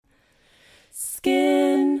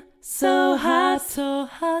so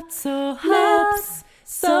hot, so hot. Lips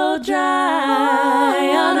so dry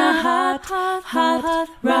on a hot, hot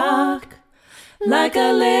rock. Like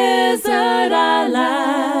a lizard I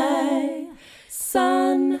lie.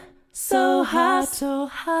 Sun so hot, so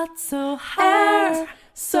hot, so hot. Air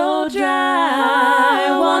so dry.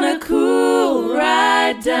 Wanna cool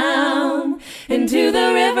right down into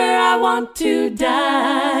the river. I want to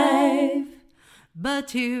dive,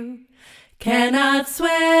 but you cannot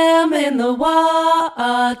swim in the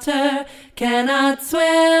water. Cannot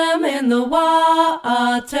swim in the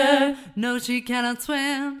water. No, she cannot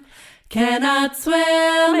swim. Cannot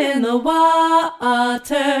swim in the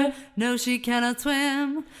water. No, she cannot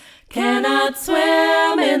swim. Cannot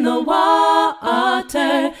swim in the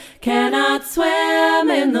water. Cannot swim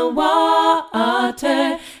in the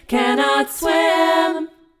water. Cannot swim.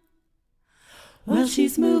 Well,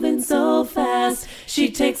 she's moving so fast, she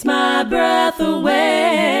takes my breath away.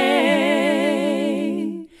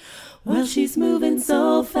 Well, she's moving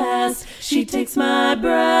so fast, she takes my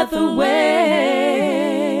breath away.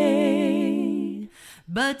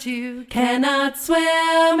 But you cannot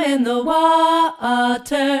swim in the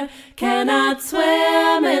water. Cannot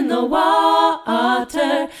swim in the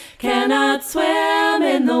water. Cannot swim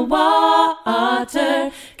in the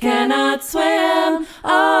water. Cannot swim.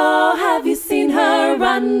 Oh, have you seen her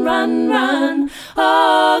run, run, run?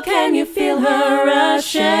 Oh, can you feel her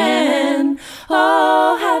rushing?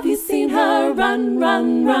 Oh, have you seen her run,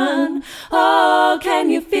 run, run? Oh, can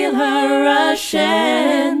you feel her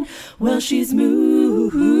rushing? Well, she's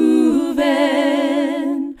moving.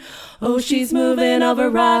 Oh, she's moving over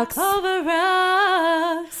rocks, over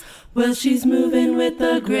rocks. Well, she's moving with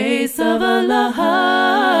the grace of a lover.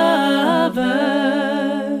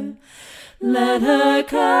 Let her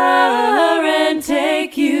current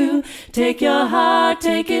take you, take your heart,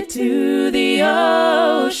 take it to the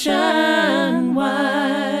ocean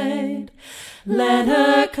wide. Let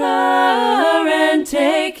her current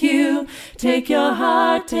take you, take your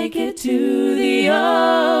heart, take it to the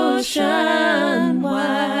ocean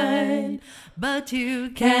wide. But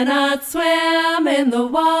you cannot swim in the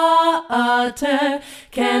water,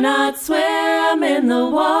 cannot swim in the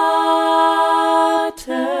water.